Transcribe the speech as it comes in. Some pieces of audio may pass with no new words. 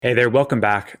Hey there, welcome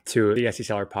back to the Etsy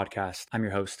Seller Podcast. I'm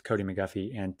your host, Cody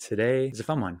McGuffey, and today is a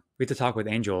fun one. We get to talk with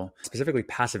Angel, specifically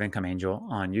Passive Income Angel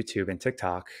on YouTube and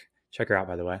TikTok. Check her out,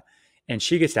 by the way. And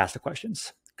she gets to ask the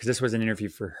questions because this was an interview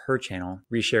for her channel.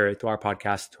 Reshare it to our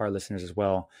podcast, to our listeners as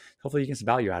well. Hopefully you get some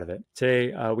value out of it.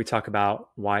 Today, we talk about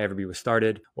why Everbee was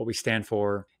started, what we stand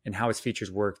for, and how its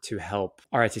features work to help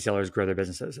our Etsy sellers grow their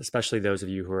businesses, especially those of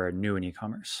you who are new in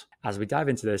e-commerce. As we dive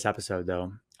into this episode,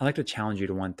 though, I'd like to challenge you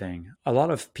to one thing. A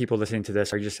lot of people listening to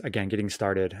this are just, again, getting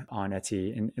started on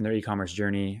Etsy in their e-commerce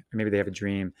journey, or maybe they have a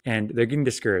dream and they're getting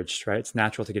discouraged, right? It's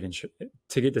natural to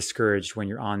get discouraged when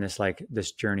you're on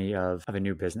this journey of a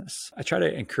new business. I try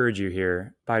to encourage you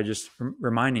here by just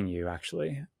reminding you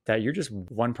actually that you're just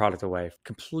one product away,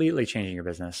 completely changing your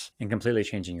business and completely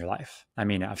changing your life. I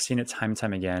mean, I've seen it time and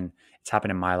time again. It's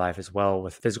happened in my life as well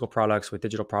with physical products, with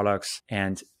digital products.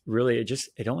 And really,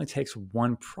 it only takes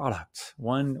one product,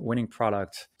 one winning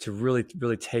product to really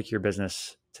take your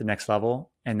business to the next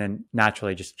level, and then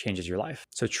naturally just changes your life.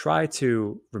 So try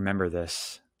to remember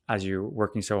this as you're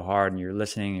working so hard and you're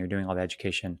listening and you're doing all the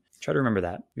education. Try to remember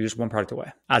that. You're just one product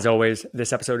away. As always,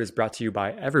 this episode is brought to you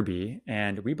by Everbee,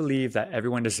 and we believe that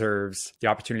everyone deserves the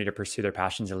opportunity to pursue their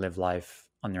passions and live life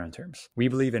on their own terms. We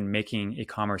believe in making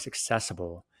e-commerce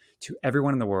accessible to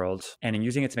everyone in the world and in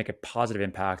using it to make a positive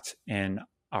impact in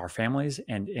our families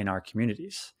and in our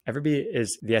communities. Everbee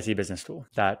is the Etsy business tool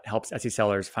that helps Etsy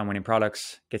sellers find winning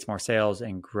products, gets more sales,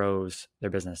 and grows their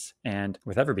business. And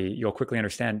with Everbee, you'll quickly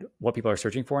understand what people are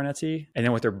searching for on Etsy and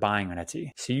then what they're buying on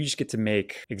Etsy. So you just get to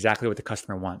make exactly what the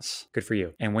customer wants. Good for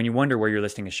you. And when you wonder where your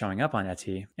listing is showing up on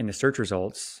Etsy in the search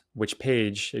results, which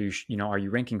page are you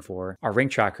ranking for? Our rank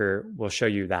tracker will show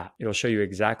you that. It'll show you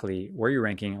exactly where you're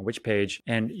ranking on which page,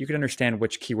 and you can understand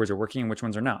which keywords are working and which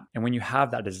ones are not. And when you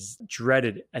have that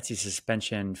dreaded Etsy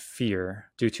suspension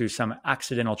fear due to some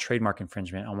accidental trademark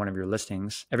infringement on one of your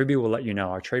listings, Everbee will let you know.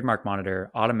 Our trademark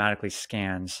monitor automatically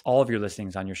scans all of your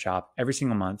listings on your shop every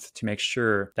single month to make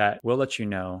sure that we'll let you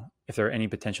know if there are any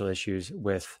potential issues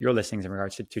with your listings in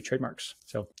regards to trademarks.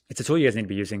 So it's a tool you guys need to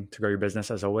be using to grow your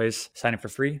business. As always, sign up for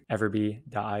free,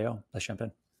 everbee.io. Let's jump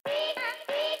in.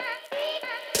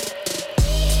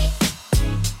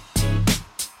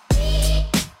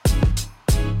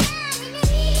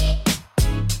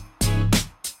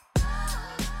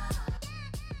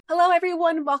 Hello,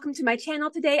 everyone. Welcome to my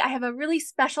channel. Today, I have a really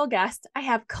special guest. I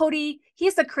have Cody.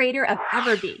 He's the creator of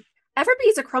Everbee. Everbee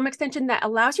is a Chrome extension that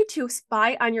allows you to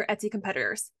spy on your Etsy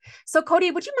competitors. So, Cody,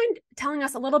 would you mind telling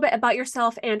us a little bit about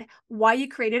yourself and why you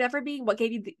created Everbee? What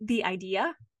gave you the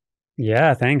idea?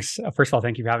 Yeah, thanks. First of all,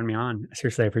 thank you for having me on.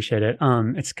 Seriously, I appreciate it.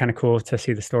 It's kind of cool to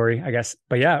see the story, I guess.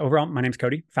 But yeah, overall, my name's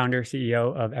Cody, founder,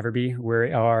 CEO of Everbee.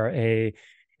 We are a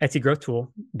Etsy growth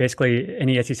tool. Basically,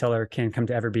 any Etsy seller can come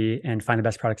to Everbee and find the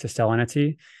best products to sell on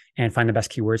Etsy and find the best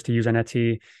keywords to use on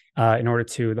Etsy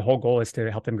the whole goal is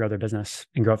to help them grow their business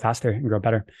and grow it faster and grow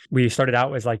better. We started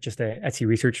out as just a Etsy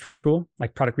research tool,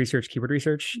 like product research, keyword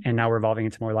research. And now we're evolving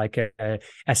into more like a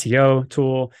SEO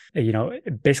tool,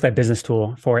 basically a business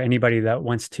tool for anybody that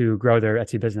wants to grow their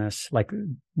Etsy business. Like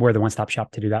we're the one-stop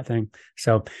shop to do that thing.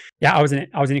 So yeah, I was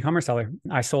an e-commerce seller.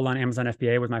 I sold on Amazon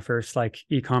FBA, was my first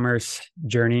e-commerce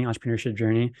journey, entrepreneurship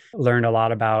journey. Learned a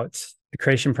lot about the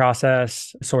creation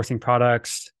process, sourcing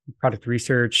products, product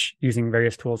research, using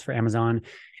various tools for Amazon.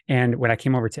 And when I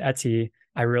came over to Etsy,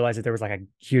 I realized that there was a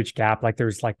huge gap. There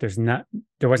wasn't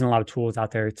a lot of tools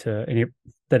out there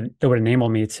that would enable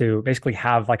me to basically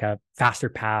have a faster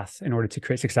path in order to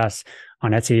create success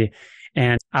on Etsy.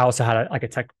 And I also had a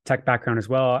tech background as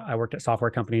well. I worked at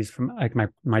software companies from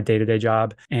my day-to-day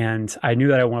job. And I knew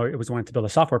that I wanted to build a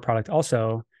software product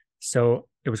also. So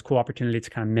it was a cool opportunity to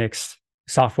kind of mix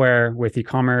software with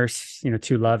e-commerce,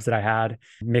 two loves that I had,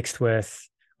 mixed with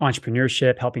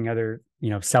entrepreneurship, helping other,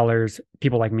 sellers,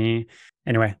 people like me.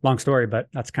 Anyway, long story, but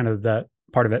that's kind of the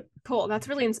part of it. Cool. That's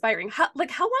really inspiring. How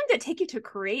long did it take you to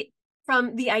create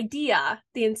from the idea,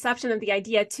 the inception of the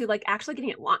idea to actually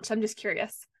getting it launched? I'm just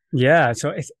curious. Yeah.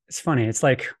 So it's funny. It's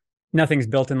nothing's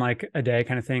built in a day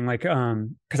kind of thing.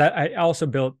 Cause I also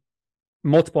built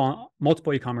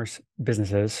multiple e-commerce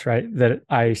businesses, right? That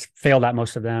I failed at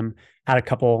most of them, had a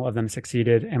couple of them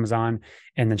succeeded, Amazon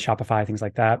and then Shopify, things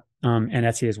like that. And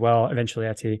Etsy as well, eventually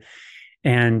Etsy.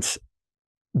 And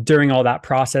during all that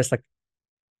process,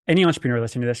 any entrepreneur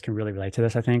listening to this can really relate to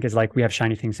this, I think, is we have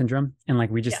shiny thing syndrome. And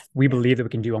we believe that we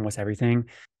can do almost everything,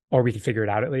 or we can figure it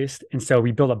out at least. And so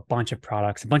we build a bunch of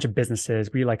products, a bunch of businesses.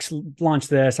 We launch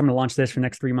this. I'm going to launch this for the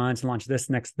next 3 months and launch this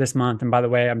this month. And by the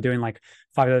way, I'm doing 5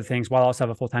 other things while I also have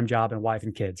a full-time job and a wife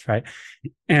and kids. Right.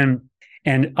 And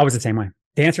I was the same way.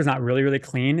 The answer is not really, really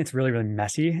clean. It's really, really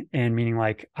messy. And meaning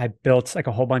like I built like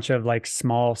a whole bunch of like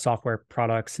small software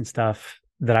products and stuff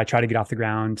that I tried to get off the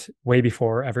ground way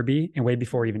before Everbee and way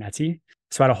before even Etsy.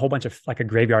 So I had a whole bunch of like a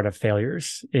graveyard of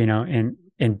failures,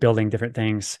 in building different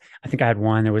things. I think I had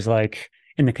one that was like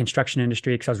in the construction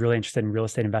industry because I was really interested in real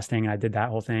estate investing and I did that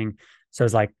whole thing. So it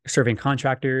was like serving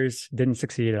contractors, didn't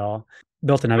succeed at all.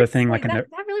 Built another thing Like like that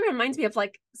really reminds me of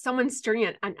like someone's journey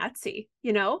on Etsy,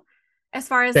 as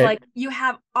far as that, like you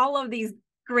have all of these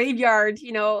graveyard,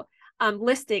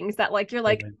 listings that like you're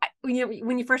like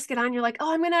when you first get on, you're like,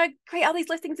 oh, I'm gonna create all these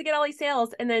listings to get all these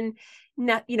sales, and then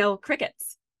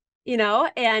crickets,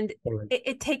 and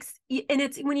it takes, and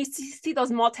it's when you see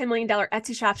those multi-million-dollar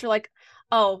Etsy shops, you're like,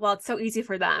 oh, well, it's so easy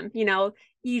for them,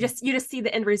 you just see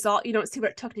the end result, you don't see what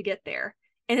it took to get there.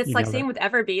 And it's you like know same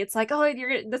that. with Everbee. It's like, oh,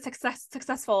 you're the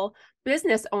successful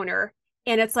business owner,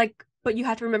 and it's like, but you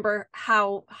have to remember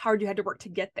how hard you had to work to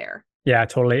get there. Yeah,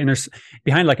 totally. And there's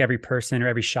behind like every person or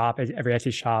every shop, every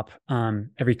Etsy shop,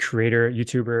 every creator,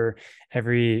 YouTuber,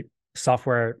 every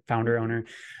software founder, owner,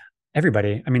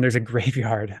 everybody. I mean, there's a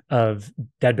graveyard of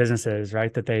dead businesses,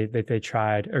 right? That they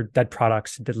tried, or dead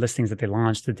products, dead listings that they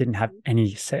launched that didn't have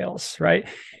any sales, right?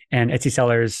 And Etsy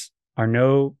sellers are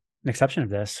no exception of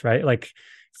this, right? Like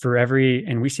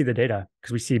and we see the data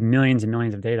because we see millions and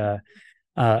millions of data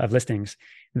of listings,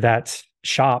 that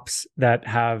shops that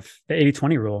have the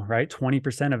 80-20 rule, right?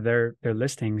 20% of their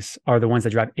listings are the ones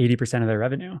that drive 80% of their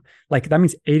revenue. Like that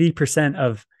means 80%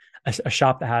 of a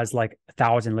shop that has like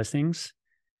 1,000 listings,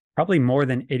 probably more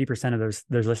than 80% of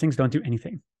those listings don't do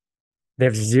anything. They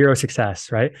have zero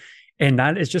success, right? And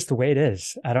that is just the way it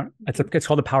is. It's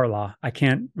called the power law.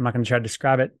 I'm not going to try to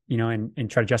describe it,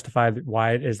 and try to justify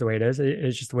why it is the way it is.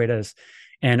 It's just the way it is.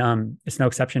 And it's no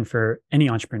exception for any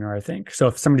entrepreneur, I think. So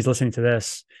if somebody's listening to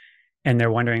this and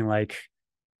they're wondering like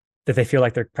that they feel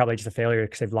like they're probably just a failure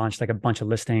because they've launched like a bunch of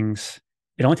listings,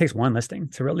 it only takes one listing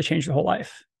to really change their whole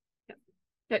life.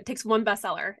 It takes one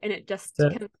bestseller and it just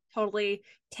can totally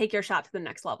take your shop to the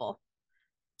next level.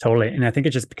 Totally. And I think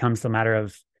it just becomes the matter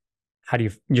of how do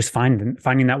you just finding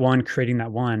that one, creating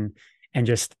that one, and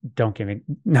just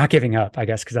not giving up, I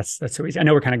guess, because that's so easy. I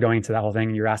know we're kind of going into that whole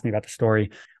thing. You're asking me about the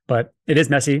story, but it is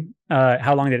messy.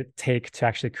 How long did it take to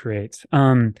actually create?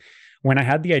 When I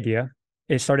had the idea,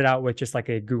 it started out with just like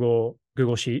a Google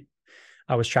sheet.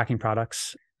 I was tracking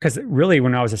products because really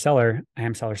when I was a seller, I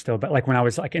am seller still, but like when I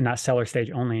was like in that seller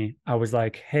stage only, I was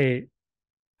like, hey,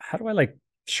 how do I like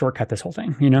shortcut this whole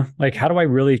thing? Like how do I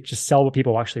really just sell what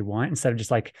people actually want instead of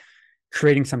just like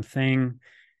creating something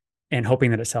and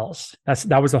hoping that it sells?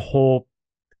 That was the whole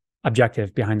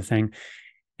objective behind the thing.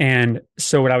 And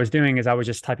so what I was doing is I was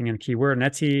just typing in a keyword in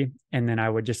Etsy, and then I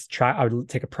would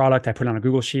take a product, I put it on a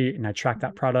Google sheet and I track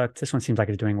that product. This one seems like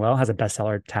it's doing well, has a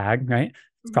bestseller tag, right?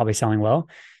 It's probably selling well.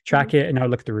 Track it, and I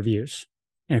would look at the reviews.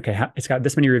 And okay, it's got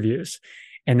this many reviews.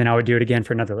 And then I would do it again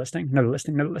for another listing.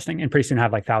 And pretty soon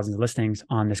have like thousands of listings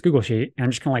on this Google sheet. And I'm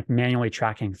just kind of like manually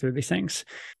tracking through these things.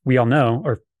 We all know,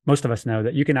 or most of us know,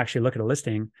 that you can actually look at a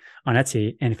listing on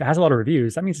Etsy, and if it has a lot of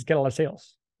reviews, that means it's get a lot of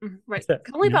sales. Right.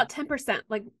 Only about 10%,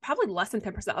 like probably less than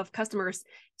 10% of customers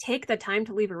take the time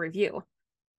to leave a review.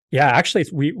 Yeah, actually,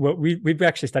 we've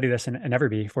actually studied this in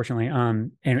Everbee, fortunately.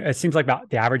 And it seems like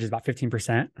about the average is about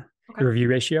 15%, the review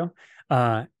ratio.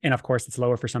 And of course, it's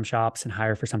lower for some shops and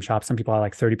higher for some shops. Some people are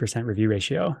like 30% review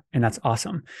ratio, and that's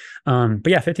awesome. But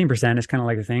yeah, 15% is kind of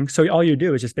like the thing. So all you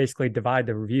do is just basically divide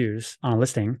the reviews on a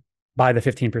listing by the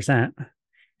 15%,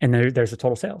 and there's the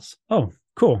total sales. Oh,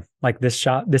 cool. Like this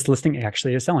listing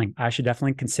actually is selling. I should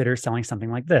definitely consider selling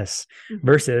something like this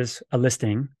versus a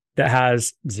listing that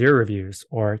has 0 reviews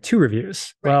or 2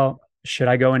 reviews. Right. Well, should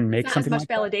I go and make something like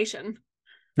validation?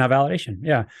 Not validation.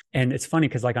 Yeah. And it's funny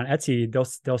because like on Etsy,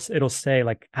 it'll say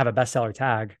like have a bestseller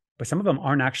tag, but some of them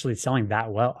aren't actually selling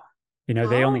that well.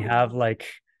 They only have like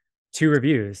 2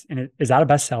 reviews. And is that a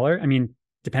bestseller? I mean,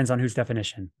 depends on whose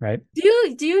definition, right?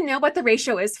 Do you know what the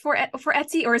ratio is for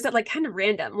Etsy, or is it like kind of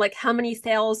random? Like how many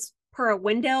sales per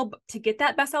window to get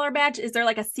that bestseller badge? Is there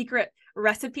like a secret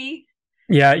recipe?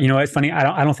 Yeah, it's funny.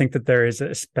 I don't think that there is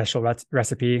a special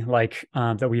recipe like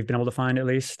that we've been able to find, at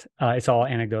least. It's all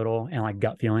anecdotal and like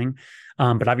gut feeling.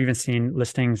 But I've even seen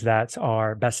listings that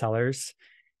are bestsellers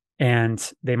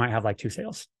and they might have like 2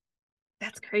 sales.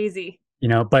 That's crazy.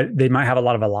 But they might have a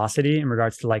lot of velocity in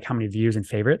regards to like how many views and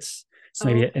favorites. So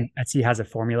maybe Etsy has a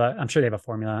formula. I'm sure they have a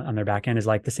formula on their back end, is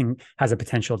like this thing has a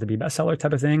potential to be bestseller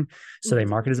type of thing. So they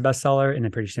market as a bestseller, and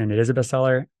then pretty soon it is a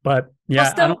bestseller. But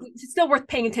yeah, it's still worth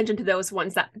paying attention to those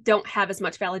ones that don't have as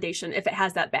much validation if it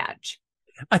has that badge.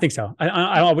 I think so.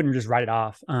 I wouldn't just write it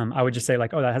off. I would just say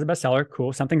like, oh, that has a bestseller.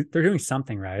 Cool. They're doing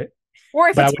something right. Or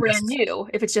if But I it's would brand just new,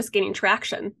 if it's just gaining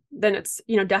traction, then it's,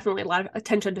 definitely a lot of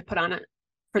attention to put on it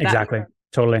for that. exactly,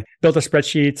 totally built a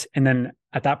spreadsheet. And then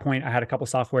at that point, I had a couple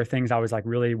software things I was like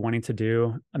really wanting to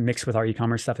do, a mix with our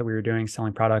e-commerce stuff that we were doing,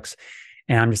 selling products.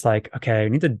 And I'm just like, okay, I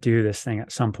need to do this thing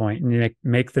at some point and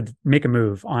make a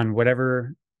move on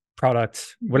whatever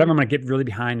product, whatever Mhm. I'm going to get really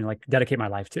behind and like dedicate my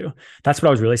life to. That's what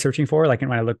I was really searching for. Like,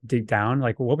 when I looked deep down,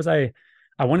 like what was I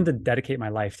wanted to dedicate my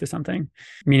life to something,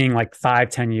 meaning like 5,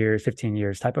 10 years, 15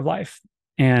 years type of life.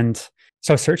 And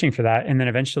so searching for that. And then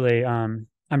eventually, I'm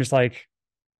just like,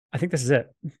 I think this is it.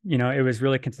 It was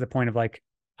really to the point of like,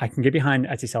 I can get behind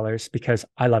Etsy sellers because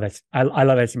I love it. I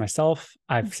love Etsy myself.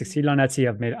 I've Mhm. succeeded on Etsy.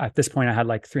 I've made, at this point, I had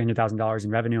like $300,000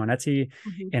 in revenue on Etsy.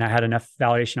 Mhm. And I had enough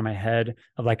validation in my head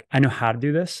of like, I know how to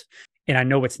do this and I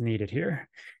know what's needed here.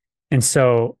 And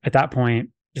so at that point,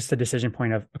 just the decision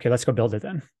point of, okay, let's go build it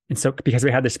then. And so because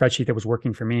we had this spreadsheet that was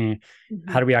working for me,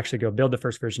 how Mhm. do we actually go build the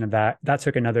first version of that? That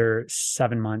took another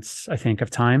 7 months, I think, of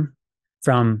time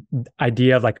from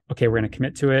idea of like, okay, we're going to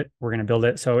commit to it. We're going to build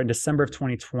it. So in December of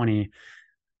 2020,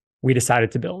 we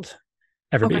decided to build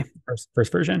Okay. Everbee,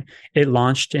 first version. It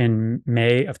launched in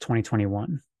May of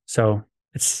 2021. So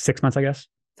it's 6 months, I guess.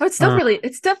 So it's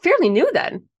still fairly new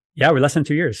then. Yeah, we're less than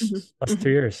 2 years. Mhm. Less than two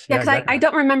Mhm. years. Yeah, Yeah, because I exactly.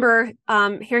 don't remember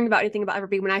hearing about anything about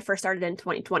Everbee when I first started in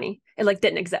 2020. It like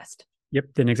didn't exist.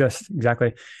 Yep, didn't exist.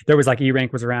 Exactly. There was like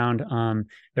E-Rank was around.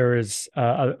 There was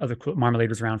other Marmalade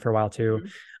was around for a while too.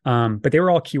 Mhm. But they were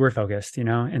all keyword focused, and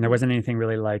there Mhm. wasn't anything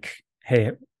really like,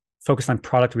 hey, focused on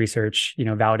product research,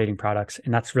 validating products.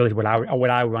 And that's really what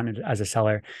I wanted as a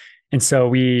seller. And so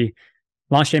we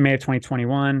launched in May of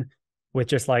 2021 with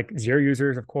just like 0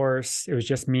 users, of course. It was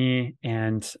just me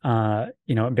and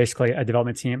basically a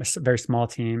development team, a very small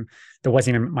team that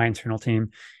wasn't even my internal team.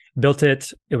 Built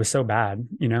it. It was so bad,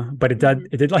 but Mhm.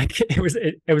 it did like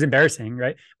it was embarrassing,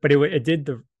 right? But it did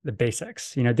the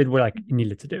basics, it did what like it Mhm.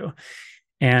 needed to do.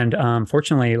 And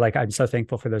fortunately, like I'm so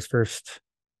thankful for those first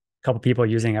couple people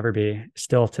using Everbee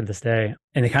still to this day.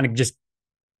 And they kind of just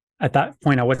at that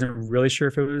point, I wasn't really sure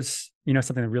if it was,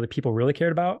 something that really people really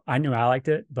cared about. I knew I liked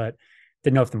it, but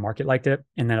didn't know if the market liked it.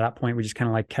 And then at that point, we just kind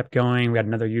of like kept going. We had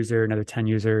another user, another 10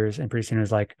 users. And pretty soon it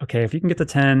was like, okay, if you can get to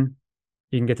 10,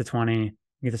 you can get to 20,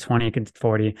 you get to 20, you can get to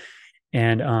 40.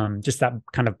 And just that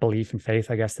kind of belief and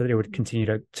faith, I guess, that it would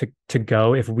continue to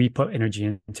go if we put energy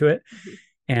into it. Mhm.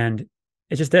 And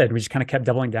it just did. We just kind of kept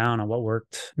doubling down on what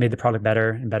worked, made the product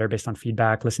better and better based on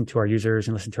feedback, listened to our users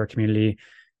and listened to our community,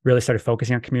 really started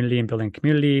focusing on community and building a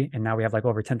community. And now we have like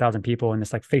over 10,000 people in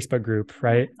this like Facebook group,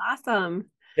 right? That's awesome.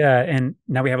 Yeah. And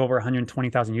now we have over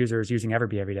 120,000 users using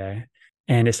Everbee every day.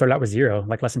 And it started out with zero,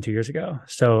 like less than 2 years ago.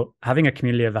 So having a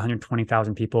community of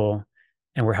 120,000 people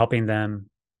and we're helping them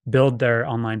build their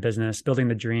online business, building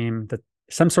the dream that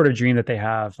some sort of dream that they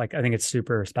have, like I think it's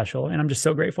super special. And I'm just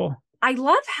so grateful. I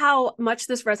love how much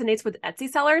this resonates with Etsy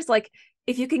sellers. Like,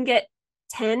 if you can get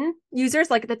 10 users,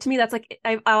 like that to me, that's like,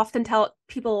 I often tell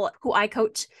people who I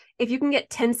coach, if you can get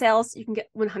 10 sales, you can get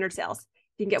 100 sales. If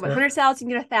you can get That's it. 100 sales, you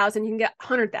can get 1,000, you can get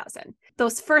 100,000.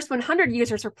 Those first 100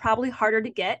 users are probably harder to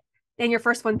get than your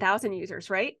first 1,000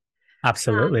 users, right?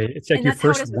 Absolutely. It's like And your that's how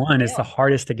it first is with one is the sales.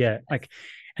 hardest to get. Like,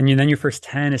 and then your first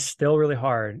 10 is still really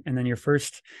hard. And then you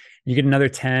get another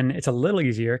 10, it's a little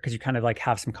easier because you kind of like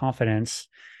have some confidence.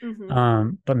 Mm-hmm.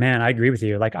 But man, I agree with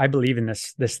you. Like, I believe in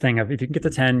this thing of if you can get to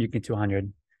 10, you can get to 100.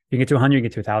 If you can get to 100, you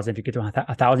get to 1,000. If you get to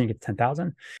 1,000, you get to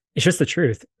 10,000. It's just the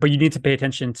truth. But you need to pay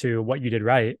attention to what you did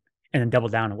right and then double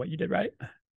down on what you did right.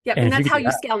 Yep. And And if you that's can how do you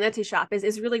that, scale an Etsy shop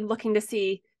is really looking to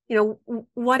see,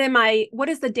 what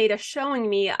is the data showing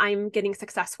me I'm getting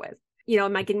success with?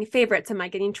 Am I getting favorites? Am I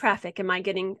getting traffic? Am I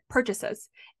getting purchases?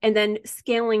 And then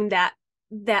scaling that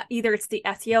either it's the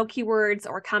SEO keywords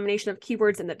or a combination of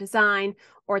keywords in the design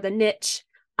or the niche.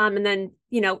 And then,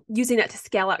 using that to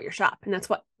scale out your shop. And that's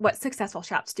what successful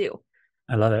shops do.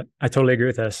 I love it. I totally agree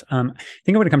with this. I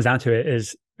think when it comes down to it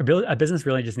is a business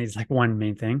really just needs like one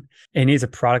main thing. It needs a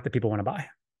product that people want to buy.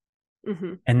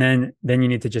 Mm-hmm. And then you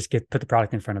need to just put the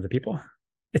product in front of the people.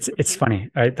 It's Mm-hmm. funny,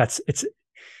 right?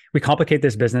 We complicate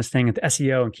this business thing with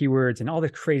SEO and keywords and all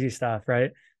this crazy stuff,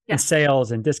 right? And Yes.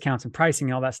 sales and discounts and pricing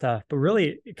and all that stuff. But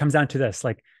really it comes down to this,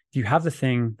 like, do you have the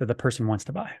thing that the person wants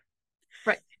to buy?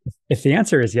 Right. If the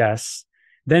answer is yes,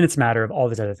 then it's a matter of all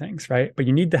these other things, right? But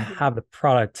you need to Mm-hmm. have the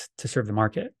product to serve the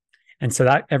market. And so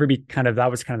that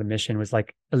was kind of the mission, was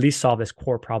like at least solve this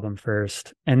core problem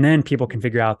first. And then people can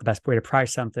figure out the best way to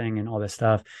price something and all this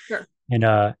stuff. Sure.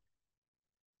 And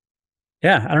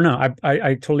yeah, I don't know.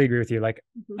 I totally agree with you. Like,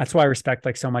 Mm-hmm. that's why I respect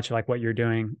like so much like what you're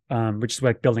doing, which is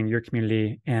like building your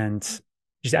community and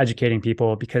just educating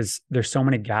people, because there's so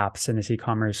many gaps in this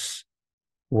e-commerce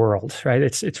world, right?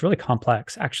 It's really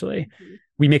complex, actually. Mhm.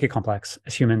 We make it complex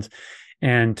as humans.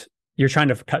 And you're trying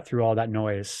to cut through all that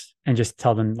noise and just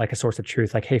tell them like a source of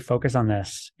truth, like, hey, focus on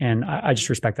this. And I just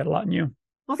respect that a lot in you.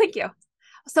 Well, thank you.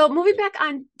 So moving back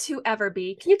on to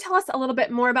Everbee, can you tell us a little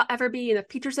bit more about Everbee and the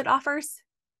features it offers?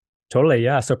 Totally.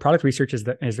 Yeah. So product research is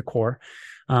the core.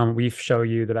 We show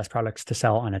you the best products to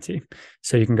sell on Etsy.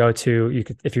 So you can go to, you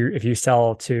could, if you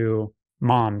sell to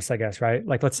moms, I guess, right?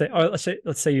 Like let's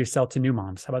say you sell to new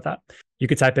moms. How about that? You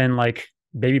could type in like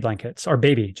baby blankets or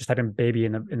baby, just type in baby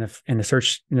in the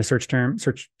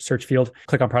search field,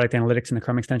 click on product analytics in the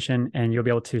Chrome extension, and you'll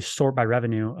be able to sort by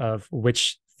revenue of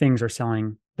which things are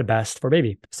selling the best for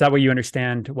baby. So that way you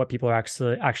understand what people are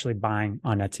actually buying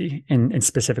on Etsy and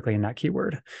specifically in that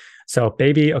keyword. So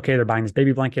baby, okay, they're buying this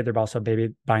baby blanket. They're also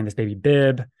buying this baby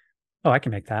bib. Oh, I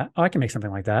can make that. Oh, I can make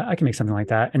something like that. I can make something like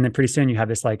that. And then pretty soon you have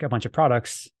this like a bunch of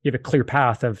products. You have a clear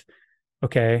path of,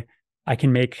 okay, I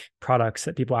can make products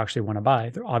that people actually want to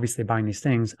buy. They're obviously buying these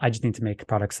things. I just need to make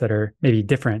products that are maybe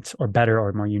different or better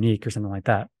or more unique or something like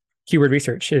that. Keyword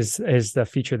research is the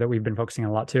feature that we've been focusing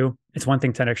on a lot too. It's one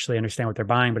thing to actually understand what they're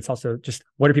buying, but it's also just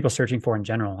what are people searching for in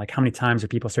general? Like how many times are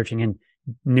people searching in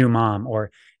new mom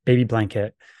or baby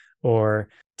blanket or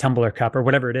tumbler cup or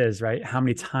whatever it is, right? How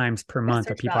many times per The month are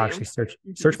search people volume. actually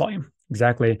search volume?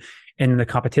 Exactly. And the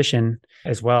competition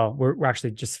as well. We're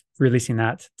actually just releasing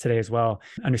that today as well.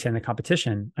 Understanding the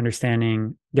competition,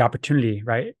 understanding the opportunity,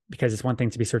 right? Because it's one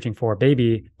thing to be searching for a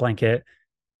baby blanket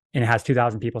and it has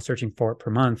 2,000 people searching for it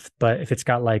per month. But if it's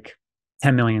got like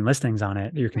 10 million listings on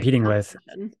it that you're Right. competing with,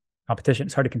 competition,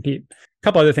 it's hard to compete. A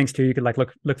couple other things too. You could like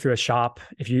look through a shop.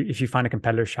 If you find a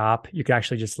competitor shop, you could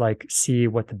actually just like see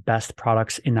what the best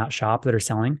products in that shop that are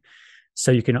selling.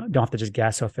 So you don't have to just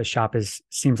guess. So if a shop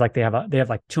seems like they have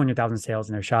like 200,000 sales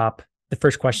in their shop, the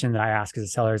first question that I ask as a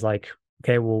seller is like,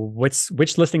 okay, well,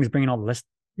 which listing is bringing all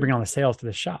the sales to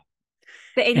this shop?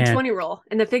 The 80 And 20 rule,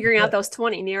 and then figuring out those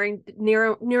 20,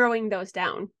 narrowing those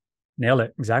down. nailed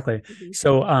it. Exactly. Mhm.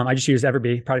 So I just use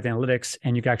Everbee product analytics,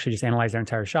 and you can actually just analyze their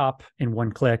entire shop in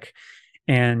one click.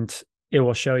 And it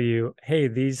will show you, hey,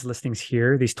 these listings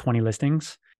here, these 20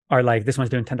 listings are like, this one's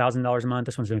doing $10,000 a month.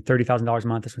 This one's doing $30,000 a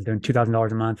month. This one's doing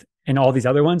 $2,000 a month. And all these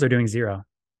other ones are doing zero.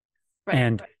 Right.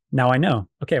 And now I know,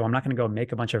 okay, well, I'm not going to go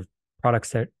make a bunch of products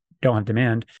that don't have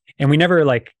demand. And we never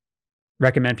like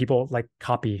recommend people like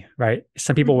copy, right?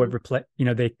 Some people would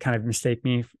they kind of mistake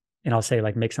me and I'll say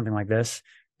like, make something like this.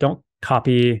 Don't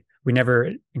copy. We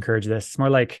never encourage this. It's more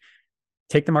like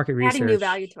take the market Adding new research,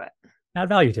 value to it. add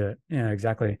value to it. Yeah,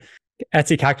 exactly.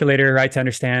 Etsy calculator, right? To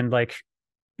understand like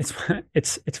it's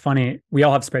it's funny. We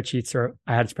all have spreadsheets, or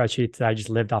I had spreadsheets that I just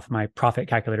lived off of my profit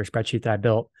calculator spreadsheet that I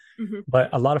built. Mm-hmm. But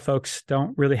a lot of folks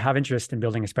don't really have interest in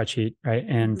building a spreadsheet, right?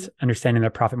 And understanding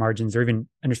their profit margins or even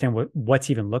understand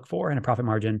what's even look for in a profit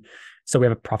margin. So we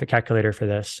have a profit calculator for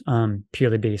this,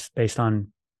 purely based on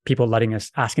people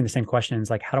asking the same questions,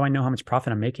 like, how do I know how much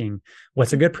profit I'm making?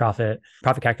 What's a good profit?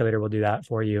 Profit calculator will do that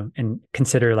for you and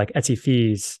consider like Etsy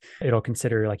fees. It'll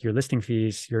consider like your listing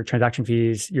fees, your transaction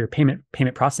fees, your payment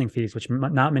processing fees, which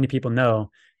not many people know.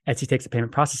 Etsy takes a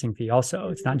payment processing fee also.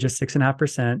 It's not just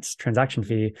 6.5% transaction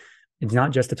fee. It's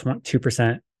not just the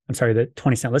 2%, I'm sorry, the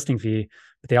 20-cent listing fee,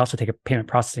 but they also take a payment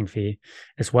processing fee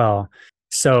as well.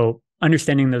 So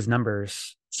understanding those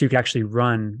numbers so you can actually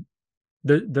run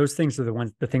those things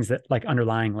are the things that like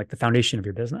underlying like the foundation of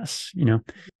your business,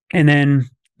 and then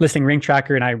listing ring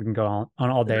tracker. And I can go on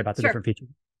all day about the different features,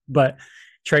 but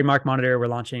trademark monitor, we're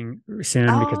launching soon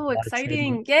because Oh,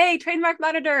 exciting. Yay, trademark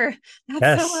monitor. That's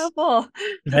so yes, helpful. That's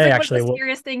they like one of the actually will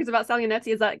scariest things about selling on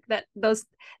Etsy is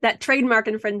that trademark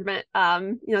infringement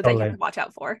that you have totally. to watch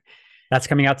out for. That's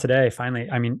coming out today, finally.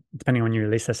 I mean, depending on when you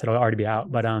release this, it'll already be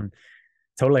out, but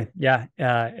totally. Yeah.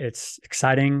 It's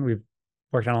exciting. We've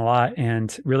worked on a lot,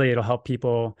 and really it'll help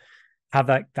people have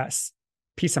that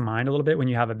peace of mind a little bit when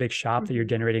you have a big shop that you're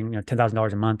generating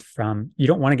 $10,000 a month from. You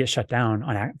don't want to get shut down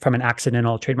from an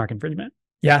accidental trademark infringement.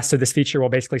 Yeah. So this feature will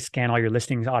basically scan all your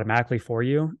listings automatically for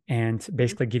you and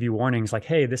basically give you warnings like,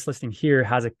 hey, this listing here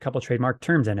has a couple trademark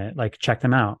terms in it. Like check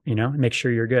them out, make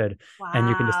sure you're good. And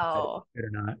you can decide if Wow. it's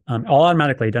good or not. All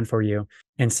automatically done for you.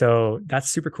 And so that's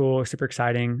super cool, super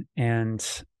exciting. And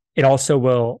it also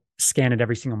will scan it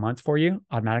every single month for you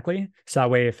automatically. So that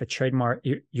way, if a trademark,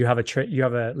 you have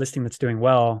a listing that's doing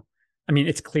well. I mean,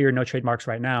 it's clear no trademarks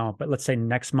right now, but let's say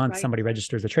next month somebody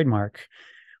registers a trademark,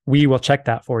 we will check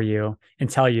that for you and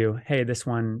tell you, hey, this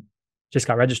one just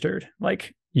got registered.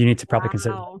 Like you need to probably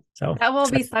consider that. So that will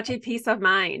be such a peace of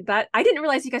mind. But I didn't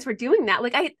realize you guys were doing that.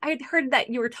 Like I had heard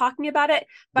that you were talking about it,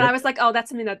 but I was like, oh, that's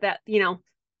something that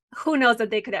who knows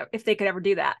if they could ever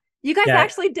do that. You guys Yeah,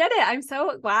 actually did it. I'm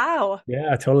so wow.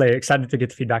 yeah, totally excited to get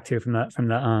the feedback too from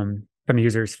the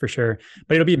users for sure.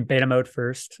 But it'll be in beta mode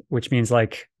first, which means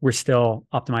like we're still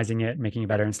optimizing it, making it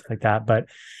better and stuff like that. But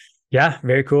yeah,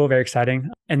 very cool, very exciting.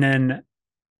 And then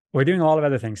we're doing a lot of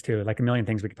other things too, like a million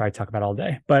things we could probably talk about all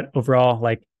day. But overall,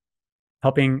 like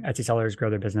helping Etsy sellers grow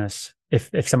their business.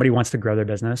 If somebody wants to grow their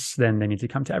business, then they need to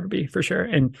come to Everbee for sure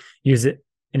and use it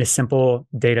in a simple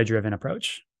data-driven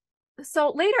approach.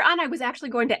 So later on, I was actually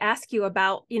going to ask you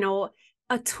about,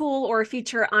 a tool or a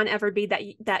feature on Everbee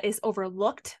that is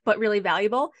overlooked but really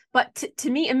valuable. But to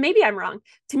me, and maybe I'm wrong,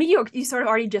 to me you sort of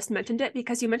already just mentioned it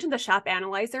because you mentioned the shop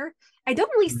analyzer. I don't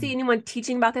really see anyone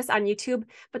teaching about this on YouTube,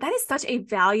 but that is such a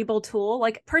valuable tool.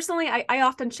 Like personally, I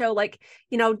often show like,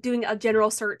 doing a general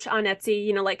search on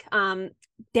Etsy, like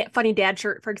funny dad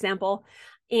shirt, for example.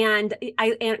 And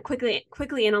I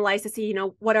quickly analyze to see,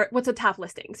 what's the top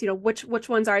listings, which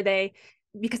ones are they,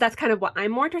 because that's kind of what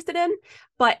I'm more interested in.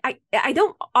 But I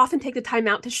don't often take the time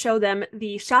out to show them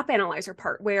the shop analyzer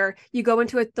part where you go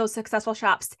into those successful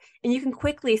shops and you can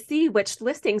quickly see which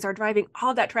listings are driving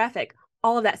all of that traffic,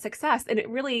 all of that success. And it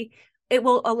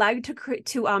will allow you to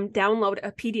download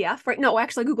a PDF, right? No,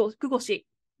 actually Google Sheet.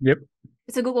 Yep.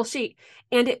 It's a Google Sheet,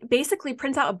 and it basically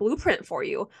prints out a blueprint for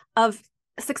you of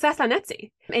success on Etsy.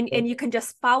 And you can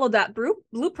just follow that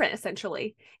blueprint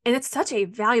essentially. And it's such a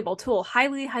valuable tool.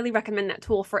 Highly, highly recommend that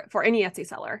tool for any Etsy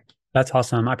seller. That's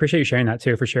awesome. I appreciate you sharing that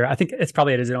too, for sure. I think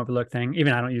it is an overlooked thing.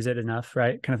 Even I don't use it enough,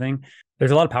 right? Kind of thing.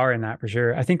 There's a lot of power in that for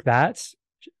sure. I think that's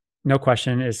no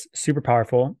question is super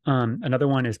powerful. Another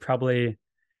one is probably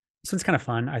this one's kind of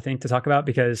fun, I think, to talk about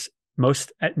because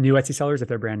most new Etsy sellers, if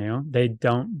they're brand new, they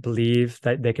don't believe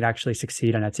that they could actually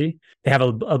succeed on Etsy. They have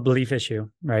a belief issue,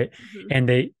 right? Mm-hmm.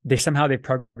 And they somehow they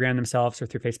program themselves or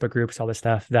through Facebook groups, all this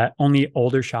stuff, that only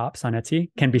older shops on Etsy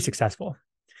can be successful.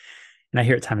 And I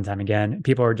hear it time and time again.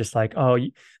 People are just like, oh,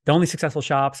 the only successful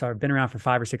shops are been around for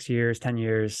 5 or 6 years, 10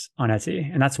 years on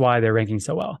Etsy. And that's why they're ranking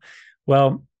so well.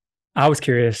 Well, I was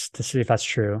curious to see if that's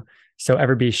true. So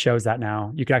Everbee shows that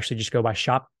now. You could actually just go by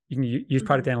shop. You can use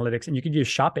product analytics and you could use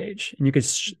shop age and you could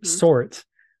sort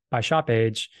by shop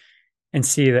age and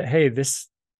see that, hey, this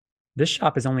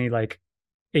shop is only like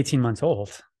 18 months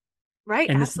old. Right.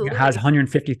 And Absolutely. this has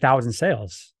 150,000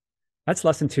 sales. That's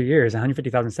less than 2 years,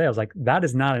 150,000 sales. Like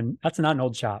that's not an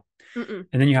old shop. Mm-mm.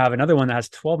 And then you have another one that has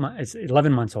 12 months, it's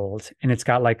 11 months old and it's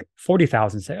got like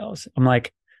 40,000 sales. I'm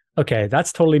like, okay,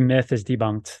 that's totally myth is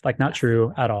debunked, like not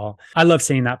true at all. I love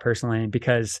seeing that personally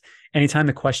because anytime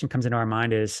the question comes into our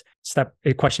mind is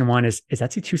question one is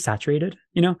Etsy too saturated,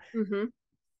 to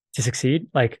succeed?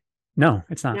 Like, no,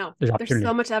 it's not. No, There's there's opportunity.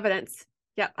 so much evidence.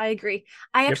 Yeah, I agree.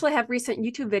 I Yep. actually have recent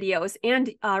YouTube videos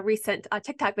and recent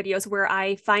TikTok videos where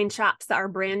I find shops that are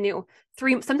brand new,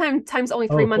 sometimes only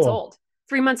three Oh, months cool. old,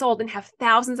 3 months old, and have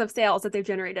thousands of sales that they've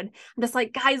generated. I'm just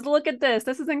like, guys, look at this.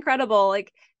 This is incredible.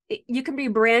 Like, you can be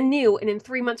brand new and in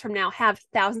 3 months from now have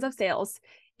thousands of sales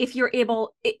if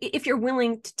you're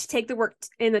willing to take the work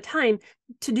and the time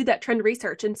to do that trend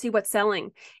research and see what's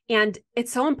selling. And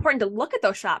it's so important to look at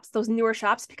those shops, those newer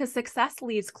shops, because success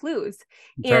leaves clues.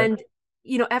 That's right. And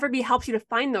Everbee helps you to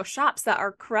find those shops that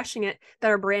are crushing it,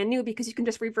 that are brand new, because you can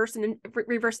just reverse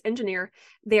engineer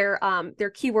their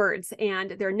keywords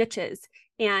and their niches,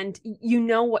 and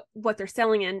what they're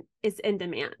selling in is in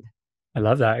demand. I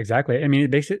love that. Exactly. I mean,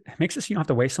 it makes it so you don't have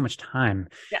to waste so much time.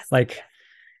 Yes. Like,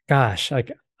 gosh,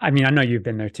 like, I mean, I know you've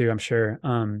been there too, I'm sure.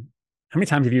 How many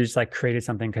times have you just like created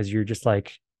something because you're just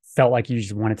like felt like you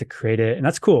just wanted to create it? And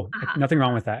that's cool. Like, nothing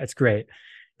wrong with that. It's great.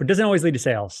 But it doesn't always lead to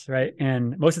sales, right?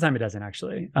 And most of the time it doesn't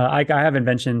actually. I have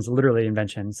literally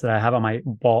inventions that I have on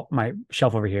my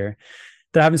shelf over here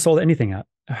that I haven't sold anything at,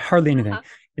 hardly anything.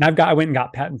 And I went and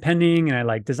got patent pending and I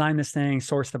like designed this thing,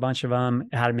 sourced a bunch of them,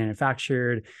 had it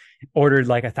manufactured, ordered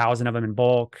like 1,000 of them in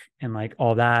bulk and like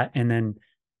all that. And then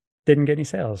didn't get any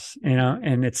sales,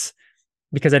 and it's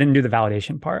because I didn't do the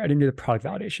validation part. I didn't do the product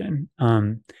validation.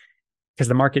 Because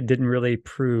the market didn't really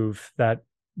prove that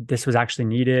this was actually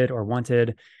needed or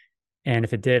wanted. And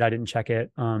if it did, I didn't check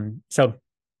it. So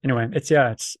anyway, it's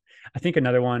I think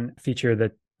another one feature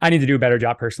that I need to do a better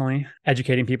job personally,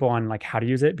 educating people on like how to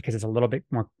use it because it's a little bit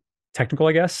more technical,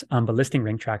 I guess. But listing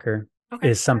rank tracker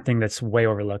is something that's way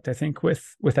overlooked, I think,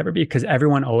 with Everbee, because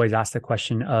everyone always asks the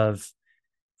question of,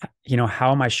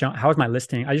 how is my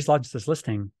listing? I just launched this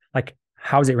listing. Like,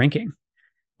 how is it ranking?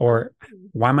 Or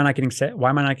why am I not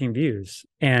getting views?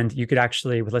 And you could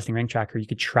actually, with listing rank tracker, you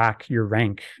could track your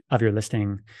rank of your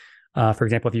listing. For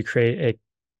example, if you create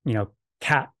a,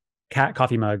 cat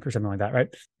coffee mug or something like that, right?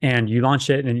 And you launch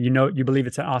it and you believe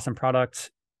it's an awesome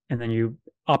product. And then you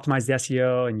optimize the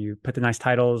SEO and you put the nice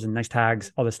titles and nice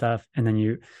tags, all this stuff. And then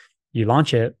you you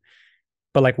launch it,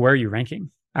 but like, where are you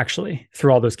ranking actually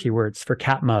through all those keywords for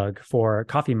cat mug, for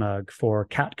coffee mug, for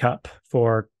cat cup,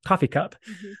 for coffee cup,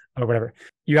 Mm-hmm. or whatever?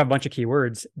 You have a bunch of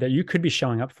keywords that you could be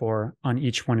showing up for on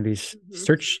each one of these Mm-hmm.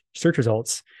 search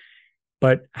results.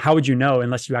 But how would you know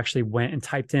unless you actually went and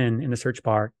typed in the search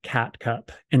bar cat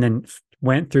cup and then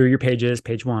went through your pages,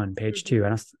 page 1, page 2,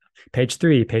 and page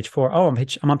 3, page 4. Oh,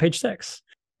 I'm on page 6.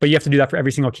 But you have to do that for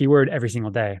every single keyword every single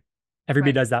day.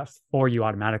 Everybody Right. does that for you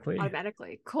automatically.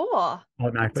 Cool. That's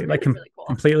Automatically, like really, really cool.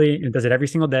 completely. It does it every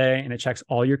single day, and it checks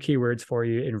all your keywords for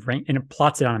you and it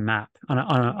plots it on a map,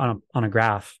 on a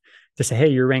graph to say, hey,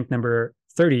 you're ranked number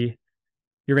 30.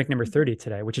 You're ranked number 30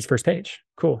 today, which is first page.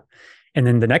 Cool. And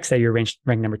then the next day you're ranked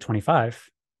number 25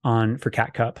 for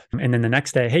Cat Cup. And then the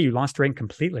next day, hey, you lost rank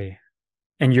completely.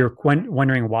 And you're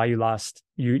wondering why you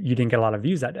didn't get a lot of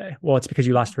views that day. Well, it's because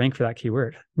you lost rank for that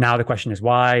keyword. Now the question is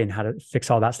why and how to fix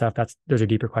all that stuff. Those are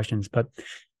deeper questions. But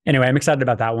anyway, I'm excited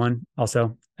about that one.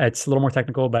 Also, it's a little more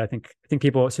technical, but I think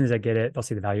people, as soon as they get it, they'll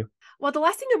see the value. Well, the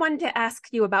last thing I wanted to ask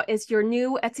you about is your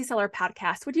new Etsy Seller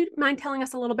podcast. Would you mind telling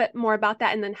us a little bit more about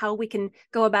that and then how we can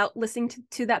go about listening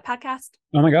to that podcast?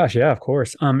 Oh my gosh, yeah, of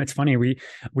course. It's funny. We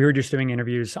were just doing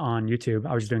interviews on YouTube.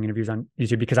 I was just doing interviews on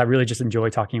YouTube because I really just enjoy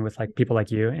talking with like people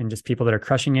like you and just people that are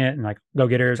crushing it and like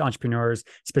go-getters, entrepreneurs,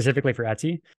 specifically for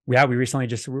Etsy. We recently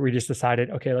we just decided,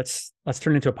 okay, let's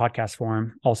turn it into a podcast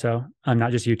form also,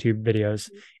 not just YouTube videos.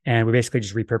 And we basically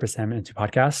just repurpose them into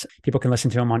podcasts. People can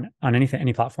listen to them on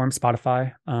any platform,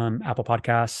 Spotify, Apple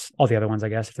Podcasts, all the other ones, I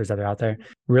guess, if there's other out there.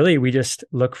 Really, we just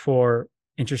look for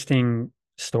interesting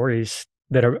stories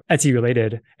that are Etsy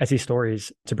related, Etsy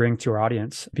stories to bring to our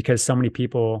audience, because so many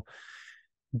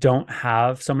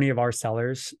of our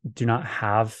sellers do not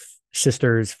have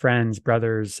sisters, friends,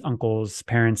 brothers, uncles,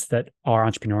 parents that are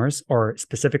entrepreneurs or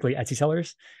specifically Etsy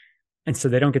sellers. And so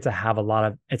they don't get to have a lot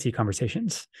of Etsy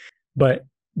conversations. But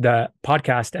the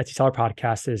podcast, Etsy Seller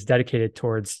Podcast, is dedicated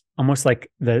towards almost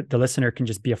like the listener can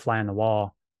just be a fly on the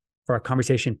wall for a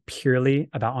conversation purely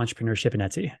about entrepreneurship in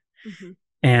Etsy. Mm-hmm.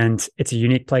 And it's a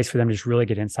unique place for them to just really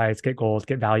get insights, get goals,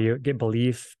 get value, get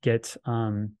belief, get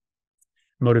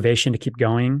motivation to keep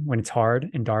going when it's hard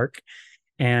and dark,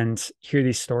 and hear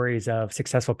these stories of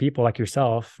successful people like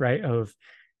yourself, right?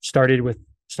 Started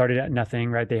at nothing,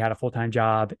 right? They had a full-time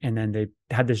job and then they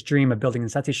had this dream of building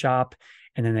this Etsy shop,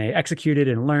 and then they executed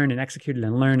and learned and executed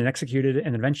and learned and executed.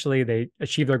 And eventually they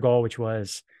achieved their goal, which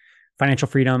was financial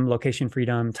freedom, location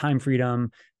freedom, time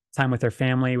with their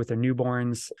family, with their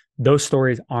newborns. Those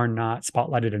stories are not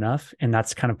spotlighted enough. And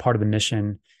that's kind of part of the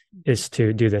mission, is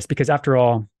to do this, because after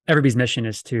all, everybody's mission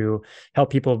is to help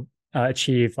people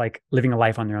achieve like living a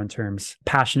life on their own terms,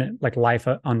 passionate like life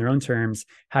on their own terms,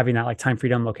 having that like time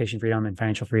freedom, location freedom, and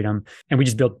financial freedom. And we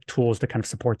just build tools to kind of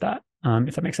support that,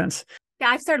 if that makes sense. Yeah,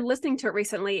 I've started listening to it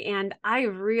recently and I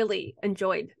really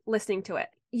enjoyed listening to it.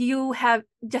 You have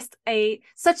just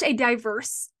such a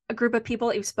diverse group of people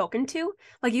that you've spoken to.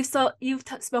 Like you've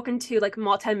spoken to like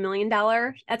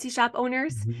multi-million-dollar Etsy shop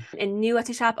owners and new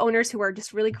Etsy shop owners who are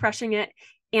just really crushing it.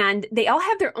 And they all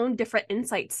have their own different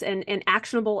insights and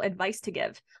actionable advice to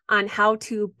give on how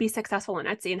to be successful on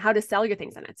Etsy and how to sell your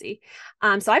things on Etsy.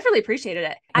 So I've really appreciated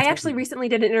it. I actually recently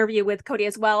did an interview with Cody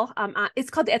as well. It's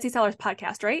called the Etsy Sellers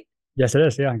Podcast, right? Yes, it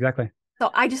is. Yeah, exactly. So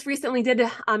I just recently did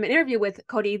an interview with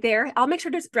Cody there. I'll make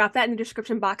sure to drop that in the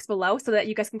description box below so that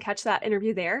you guys can catch that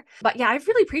interview there. But yeah, I've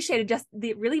really appreciated just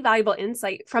the really valuable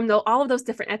insight from all of those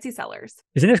different Etsy sellers.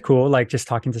 Isn't it cool? Like just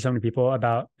talking to so many people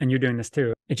about, and you're doing this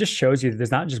too, it just shows you that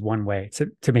there's not just one way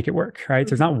to make it work, right? Mm-hmm.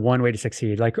 There's not one way to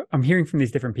succeed. Like I'm hearing from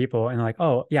these different people and they're like,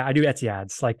 oh yeah, I do Etsy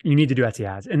ads. Like you need to do Etsy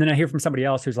ads. And then I hear from somebody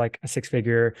else who's like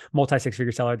a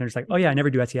multi-six-figure seller. And they're just like, oh yeah, I never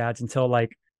do Etsy ads until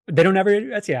like, they don't ever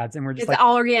do Etsy ads. And we're just it's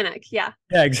all organic. Yeah.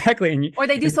 Yeah, exactly. Or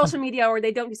they do social media or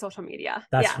they don't do social media.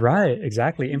 That's right.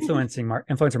 Exactly.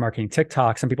 Influencer marketing,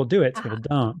 TikTok. Some people do it. Some people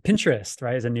don't. Pinterest,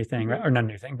 right, is a new thing, right? Or not a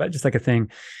new thing, but just like a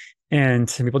thing. And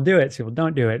some people do it. Some people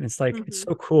don't do it. And it's like, it's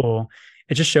so cool.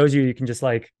 It just shows you can just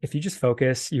like, if you just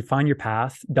focus, you find your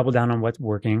path, double down on what's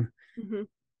working,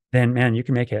 then man, you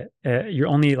can make it. You're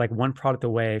only like one product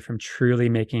away from truly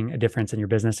making a difference in your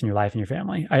business and your life and your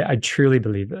family. I truly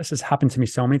believe this. This has happened to me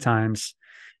so many times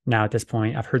now at this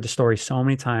point. I've heard the story so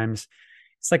many times.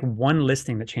 It's like one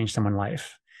listing that changed someone's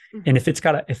life. And if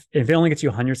if it only gets you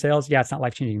 100 sales, yeah, it's not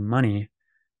life-changing money,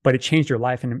 but it changed your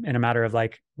life in a matter of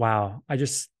like, wow, I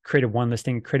just created one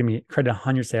listing, created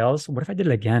 100 sales. What if I did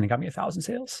it again? It got me 1,000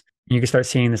 sales. And you can start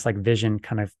seeing this like vision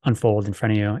kind of unfold in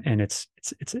front of you. And it's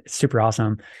super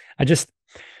awesome.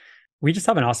 we just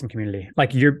have an awesome community.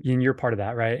 Like you're part of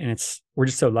that, right? And we're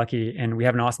just so lucky, and we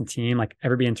have an awesome team. Like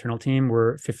Everbee internal team,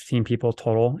 we're 15 people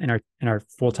total in our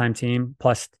full-time team,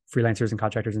 plus freelancers and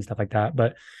contractors and stuff like that.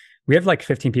 But we have like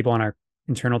 15 people on our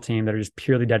internal team that are just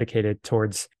purely dedicated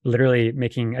towards literally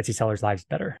making Etsy sellers' lives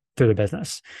better through the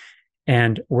business.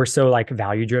 And we're so like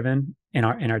value driven in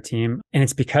our team, and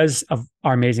it's because of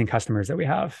our amazing customers that we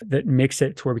have that makes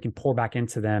it to where we can pour back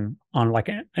into them on like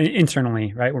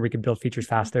internally, right, where we can build features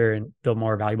faster and build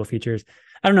more valuable features.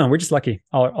 I don't know, we're just lucky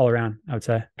all around, I would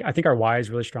say. I think our why is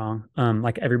really strong.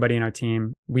 Like everybody in our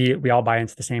team, we all buy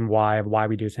into the same why of why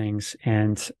we do things,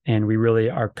 and we really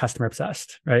are customer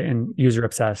obsessed, right, and user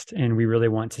obsessed, and we really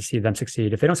want to see them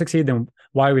succeed. If they don't succeed, then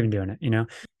why are we even doing it, you know?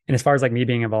 And as far as like me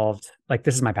being involved, like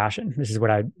this is my passion. This is what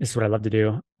I love to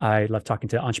do. I love talking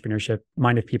to entrepreneurship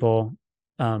minded people,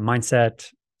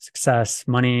 mindset, success,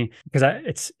 money, because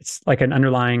it's like an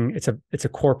underlying, it's a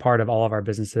core part of all of our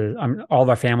businesses, all of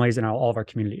our families and all of our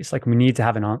communities. Like we need to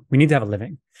have a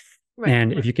living. Right.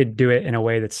 And if you could do it in a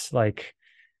way that's like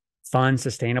fun,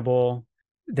 sustainable,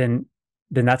 then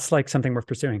that's like something worth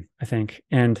pursuing, I think.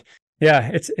 And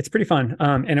yeah, it's pretty fun.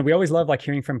 And we always love like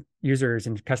hearing from users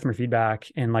and customer feedback,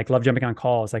 and like love jumping on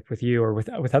calls like with you or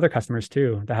with other customers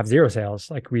too that have zero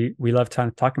sales. Like we love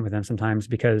talking with them sometimes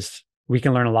because we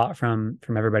can learn a lot from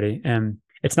everybody. And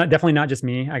it's definitely not just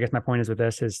me. I guess my point is with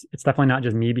this is it's definitely not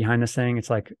just me behind this thing. It's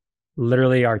like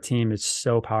literally our team is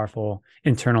so powerful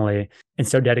internally and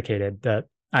so dedicated that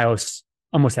I owe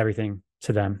almost everything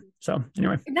to them. So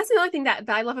anyway. And that's another thing that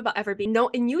I love about Everbee. No,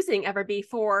 in using Everbee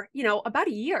for, about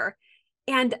a year.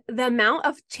 And the amount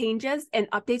of changes and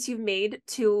updates you've made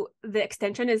to the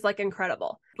extension is like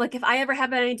incredible. Like if I ever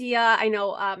have an idea, I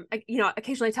know,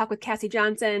 occasionally talk with Cassie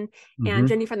Johnson and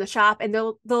Jenny from the shop, and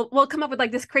we'll come up with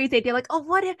like this crazy idea, like, oh,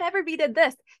 what if Everbee did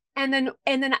this? And then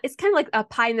it's kind of like a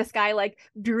pie in the sky, like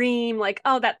dream, like,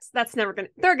 oh, that's never gonna,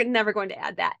 they're never going to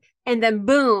add that. And then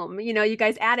boom, you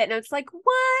guys add it, and it's like,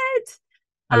 what?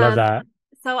 I love that.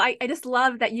 So I just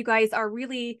love that you guys are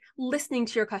really listening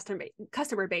to your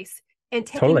customer base and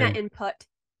taking Totally. that input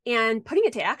and putting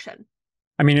it to action.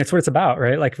 I mean, it's what it's about,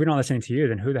 right? Like if we're not listening to you,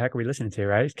 then who the heck are we listening to,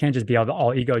 right? It can't just be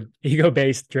all ego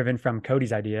based, driven from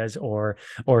Cody's ideas or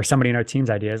somebody in our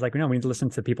team's ideas. Like, no, we need to listen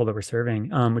to the people that we're serving,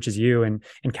 which is you and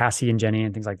Cassie and Jenny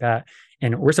and things like that.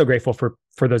 And we're so grateful for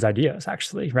those ideas,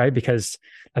 right? Because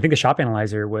I think the shop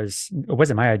analyzer it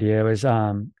wasn't my idea. It was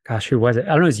gosh, who was it? I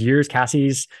don't know, it was yours,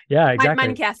 Cassie's. Yeah, exactly. Mine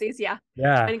and Cassie's, yeah.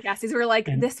 Yeah. Mine and Cassie's were like,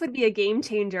 this would be a game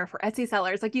changer for Etsy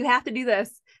sellers. Like, you have to do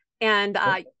this. And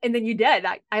then you did.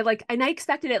 I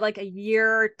expected it like a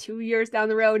year, 2 years down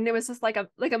the road, and it was just like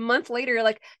a month later,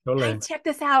 like, Totally. I checked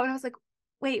this out, and I was like,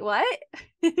 wait, what?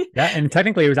 Yeah, and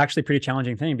technically it was actually a pretty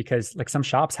challenging thing because like some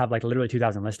shops have like literally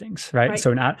 2,000 listings, right?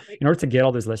 So in order to get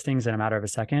all those listings in a matter of a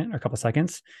second or a couple of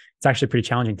seconds, it's actually pretty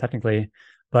challenging technically.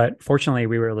 But fortunately,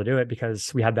 we were able to do it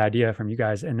because we had the idea from you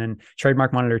guys. And then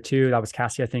Trademark Monitor 2, that was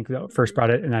Cassie, I think, that first brought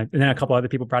it. And then a couple other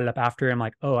people brought it up after. I'm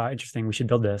like, oh, interesting. We should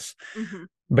build this.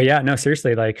 But yeah, no,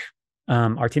 seriously, like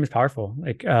our team is powerful,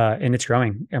 like, and it's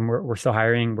growing, and we're still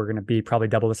hiring. We're going to be probably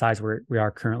double the size where we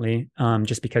are currently,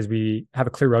 just because we have a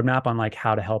clear roadmap on like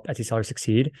how to help Etsy sellers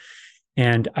succeed.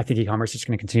 And I think e-commerce is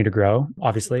going to continue to grow.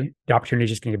 Obviously, the opportunity is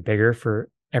just going to get bigger for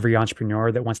every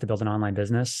entrepreneur that wants to build an online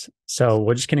business. So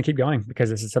we're just going to keep going because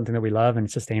this is something that we love and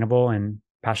it's sustainable and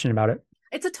passionate about it.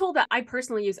 It's a tool that I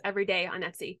personally use every day on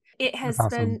Etsy. It has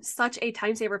been such a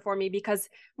time saver for me because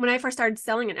when I first started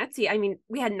selling on Etsy, I mean,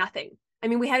 we had nothing. I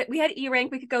mean, we had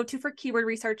eRank we could go to for keyword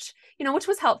research, which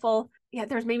was helpful. Yeah,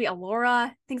 there's maybe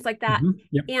Alora, things like that.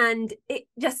 Yep. And it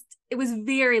was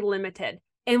very limited.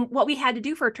 And what we had to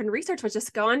do for return research was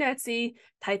just go on to Etsy,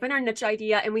 type in our niche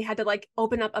idea, and we had to like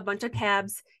open up a bunch of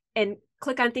tabs and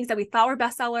click on things that we thought were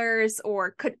bestsellers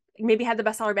or could maybe have the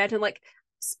bestseller badge, and like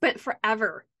spent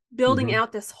forever building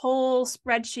out this whole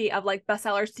spreadsheet of like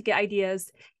bestsellers to get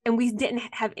ideas. And we didn't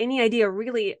have any idea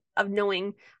really of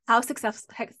knowing how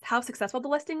successful the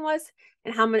listing was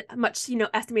and how much,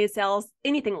 estimated sales,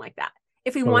 anything like that.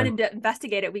 If we wanted to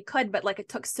investigate it, we could, but like it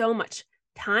took so much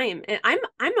time. And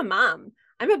I'm a mom.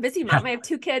 I'm a busy mom. I have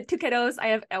two kiddos. I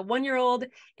have a 1-year-old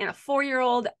and a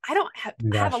 4-year-old. I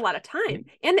don't have a lot of time.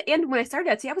 And when I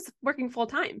started Etsy, I was working full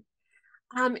time.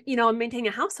 Maintaining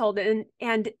a household, and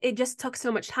it just took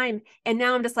so much time. And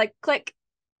now I'm just like, click,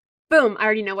 boom, I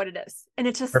already know what it is. And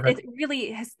it's just, it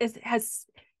really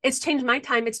it's changed my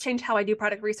time. It's changed how I do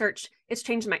product research. It's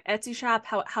changed my Etsy shop,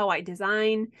 how I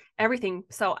design everything.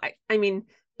 So I mean,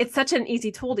 it's such an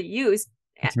easy tool to use.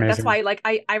 That's why like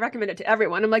I recommend it to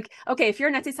everyone. I'm like, okay, if you're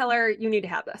an Etsy seller, you need to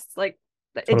have this. Like,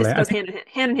 It Totally. just I goes think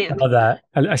hand in I hand. love that.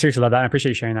 I seriously love that. I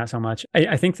appreciate you sharing that so much.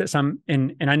 I think that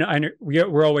and I know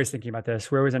we're always thinking about this.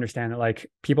 We always understand that like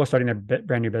people starting their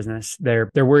brand new business, they're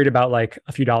worried about like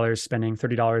a few dollars spending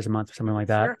 $30 a month or something like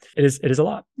that. Sure. It is a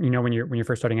lot, when you're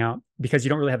first starting out because you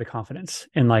don't really have the confidence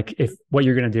in like if what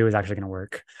you're going to do is actually going to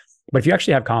work. But if you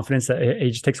actually have confidence that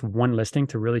it just takes one listing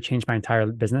to really change my entire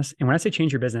business. And when I say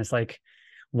change your business, like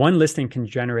one listing can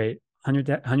generate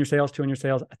 100 sales, 200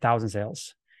 sales, 1,000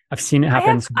 sales. I've seen it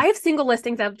happen. I have single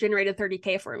listings that have generated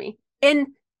 30K for me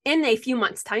in a few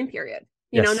months time period.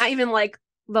 Yes, Not even like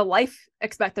the life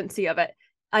expectancy of it.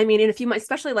 I mean, in a few months,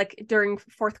 especially like during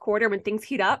fourth quarter when things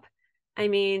heat up. I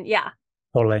mean, yeah,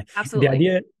 totally. The absolutely.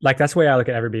 idea, like that's the way I look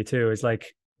at Everbee too, is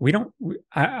like we don't we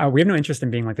have no interest in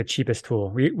being like the cheapest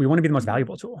tool. We want to be the most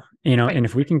valuable tool, Right. and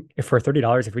if for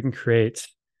 $30, if we can create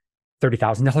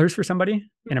 $30,000 for somebody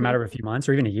in a matter of a few months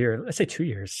or even a year, let's say 2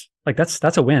 years, like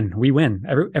that's a win. We win.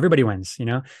 Everybody wins,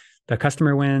 the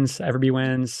customer wins, Everbee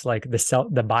wins, like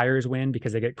the buyers win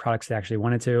because they get products they actually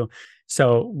wanted to.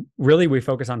 So really we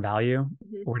focus on value.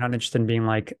 We're not interested in being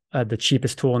like the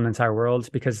cheapest tool in the entire world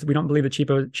because we don't believe that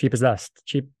cheap is best.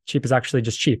 Cheap is actually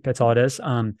just cheap. That's all it is. We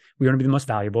want to be the most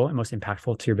valuable and most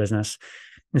impactful to your business.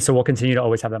 And so we'll continue to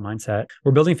always have that mindset.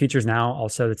 We're building features now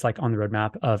also that's like on the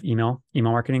roadmap of email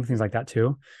marketing, things like that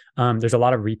too. There's a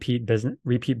lot of repeat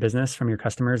business from your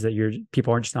customers that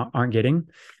people aren't getting.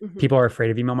 People are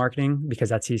afraid of email marketing because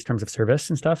that's these terms of service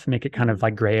and stuff, make it kind of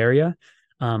like gray area.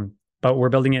 But we're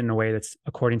building it in a way that's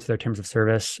according to their terms of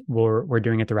service. We're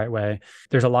doing it the right way.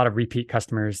 There's a lot of repeat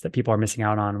customers that people are missing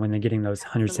out on when they're getting those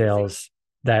 100 sales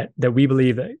that we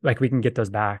believe that like we can get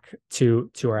those back to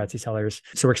our Etsy sellers.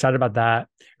 So we're excited about that.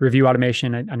 Review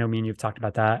automation. I know me and you've talked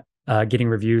about that. Getting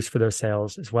reviews for those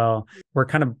sales as well. We're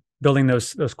kind of building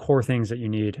those core things that you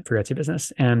need for your Etsy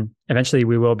business. And eventually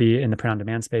we will be in the print on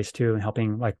demand space too and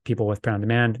helping like people with print on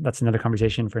demand. That's another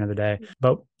conversation for another day.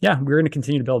 But yeah, we're going to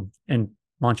continue to build and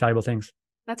launch valuable things.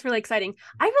 That's really exciting.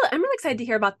 I'm really excited to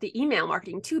hear about the email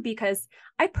marketing too, because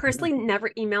I personally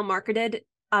never email marketed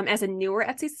as a newer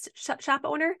Etsy shop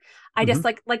owner. I just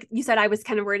like you said, I was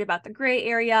kind of worried about the gray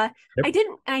area. Yep.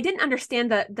 I didn't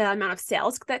understand the amount of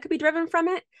sales that could be driven from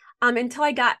it until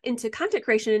I got into content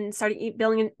creation and started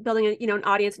building an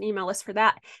audience and email list for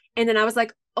that. And then I was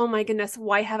like, oh my goodness,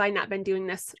 why have I not been doing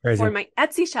this Crazy. for my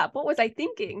Etsy shop? What was I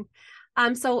thinking?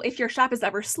 So if your shop is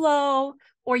ever slow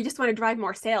or you just want to drive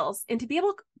more sales and to be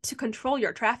able to control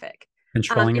your traffic,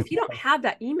 if you don't have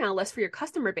that email list for your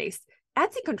customer base,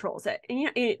 Etsy controls it.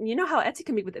 And you know how Etsy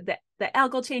can be with the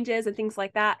algo changes and things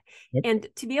like that. Yep. And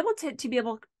to be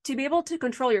able to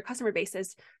control your customer base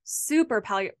is super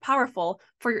powerful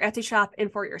for your Etsy shop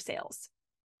and for your sales.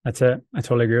 That's it. I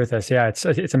totally agree with this. Yeah,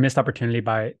 it's a missed opportunity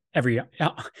by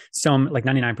some like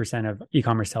 99% of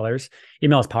e-commerce sellers.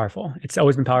 Email is powerful. It's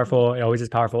always been powerful. It always is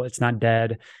powerful. It's not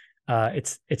dead.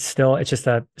 It's just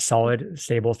a solid,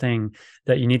 stable thing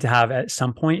that you need to have at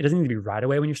some point. It doesn't need to be right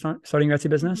away when you're starting your Etsy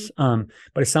business. But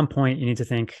at some point you need to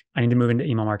think, I need to move into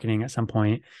email marketing at some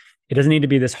point. It doesn't need to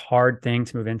be this hard thing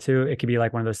to move into. It could be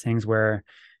like one of those things where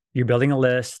you're building a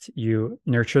list, you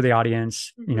nurture the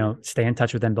audience, stay in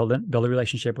touch with them, build a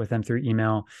relationship with them through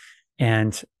email,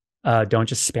 and don't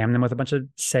just spam them with a bunch of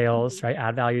sales, right?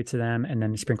 Add value to them and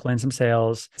then sprinkle in some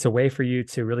sales. It's a way for you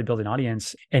to really build an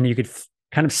audience, and you could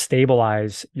kind of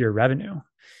stabilize your revenue,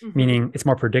 meaning it's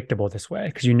more predictable this way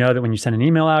because you know that when you send an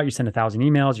email out, you send 1,000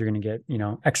 emails, you're going to get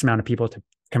X amount of people to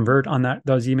convert on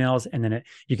those emails, and then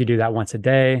you could do that once a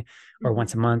day or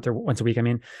once a month or once a week.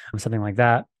 Something like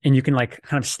that, and you can like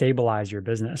kind of stabilize your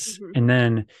business, and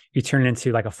then you turn it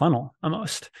into like a funnel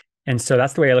almost. And so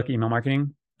that's the way I look at email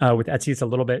marketing. With Etsy, it's a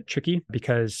little bit tricky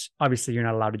because obviously you're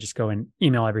not allowed to just go and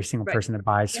email every single person that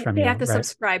buys from you. They have to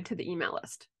subscribe to the email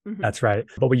list. That's right.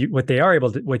 But what you are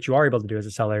able to do as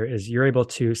a seller is you're able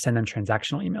to send them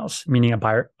transactional emails, meaning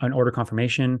an order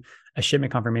confirmation, a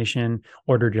shipment confirmation,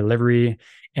 order delivery,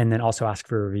 and then also ask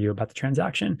for a review about the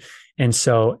transaction. And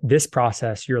so this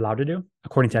process you're allowed to do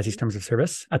according to Etsy's terms of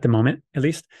service at the moment, at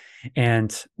least. And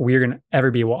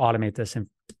Everbee will automate this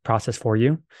process for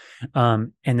you.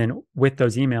 And then with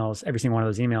those emails, every single one of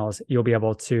those emails, you'll be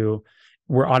able to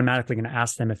we're automatically going to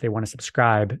ask them if they want to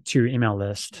subscribe to your email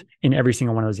list in every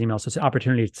single one of those emails. So it's an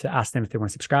opportunity to ask them if they want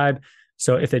to subscribe.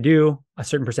 So if they do, a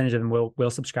certain percentage of them will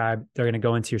subscribe. They're going to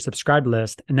go into your subscribed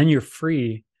list, and then you're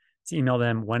free to email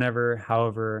them whenever,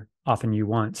 however often you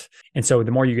want. And so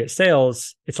the more you get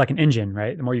sales, it's like an engine,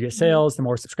 right? The more you get sales, the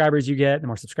more subscribers you get, the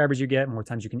more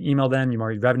times you can email them, the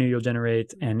more revenue you'll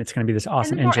generate. And it's going to be this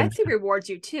awesome engine. And the more Etsy rewards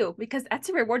you too, because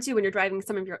Etsy rewards you when you're driving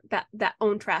some of that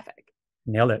own traffic.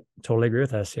 Nailed it. Totally agree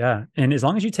with us. Yeah. And as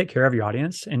long as you take care of your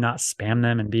audience and not spam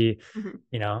them and be, Mhm.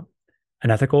 you know,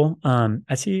 unethical,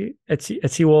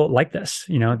 Etsy will like this,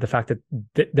 the fact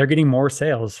that they're getting more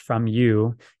sales from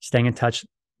you staying in touch,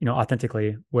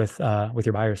 authentically with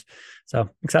your buyers. So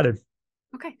excited.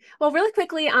 Okay. Well, really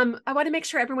quickly, I want to make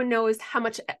sure everyone knows how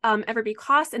much Everbee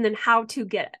costs and then how to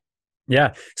get it.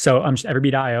 Yeah. So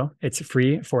everbee.io, it's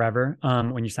free forever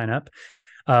when you sign up.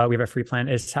 We have a free plan.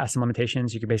 It has some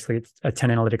limitations. You can basically 10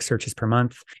 analytics searches per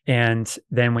month. And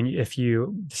then if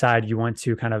you decide you want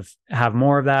to kind of have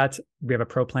more of that, we have a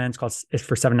pro plan. It's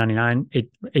for $7.99,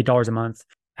 $8 a month.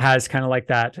 Has kind of like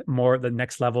that more the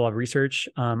next level of research.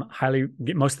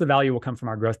 Most of the value will come from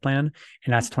our growth plan,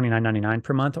 and that's $29.99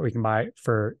 per month. Or you can buy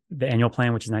for the annual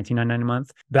plan, which is $19.99 a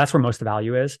month. That's where most of the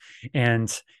value is. And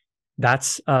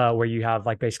that's where you have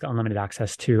like basically unlimited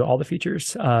access to all the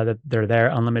features that are there,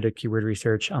 unlimited keyword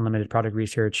research, unlimited product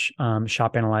research,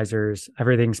 shop analyzers,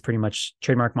 everything's pretty much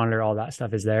trademark monitor, all that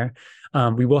stuff is there.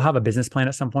 We will have a business plan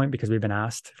at some point because we've been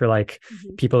asked for like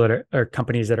Mhm. people that are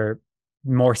companies that are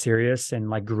more serious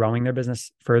and like growing their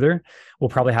business further. We'll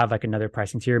probably have like another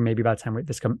pricing tier maybe by the time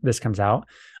this comes out,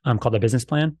 called the business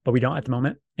plan, but we don't at the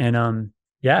moment. And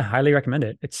yeah, highly recommend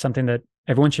it. It's something that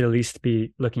everyone should at least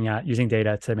be looking at, using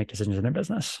data to make decisions in their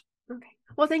business. Okay.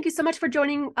 Well, thank you so much for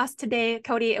joining us today,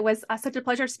 Cody. It was such a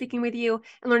pleasure speaking with you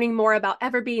and learning more about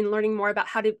Everbee and learning more about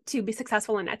how to be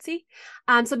successful in Etsy.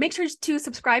 So make sure to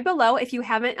subscribe below if you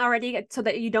haven't already so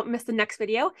that you don't miss the next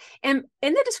video. And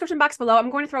in the description box below, I'm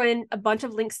going to throw in a bunch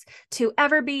of links to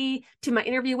Everbee, to my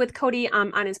interview with Cody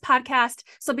on his podcast.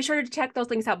 So be sure to check those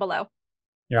links out below.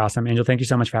 You're awesome, Angel. Thank you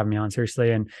so much for having me on.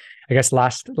 Seriously, and I guess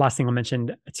last thing I'll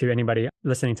mention to anybody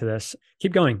listening to this: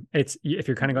 keep going. It's if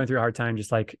you're kind of going through a hard time,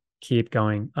 just like keep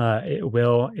going.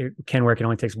 It can work. It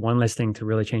only takes one listing to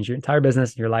really change your entire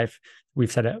business, your life. We've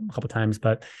said it a couple of times,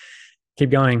 but keep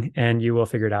going, and you will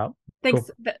figure it out. Thanks.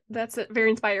 Cool, That's very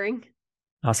inspiring.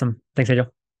 awesome. Thanks, Angel.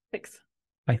 Thanks.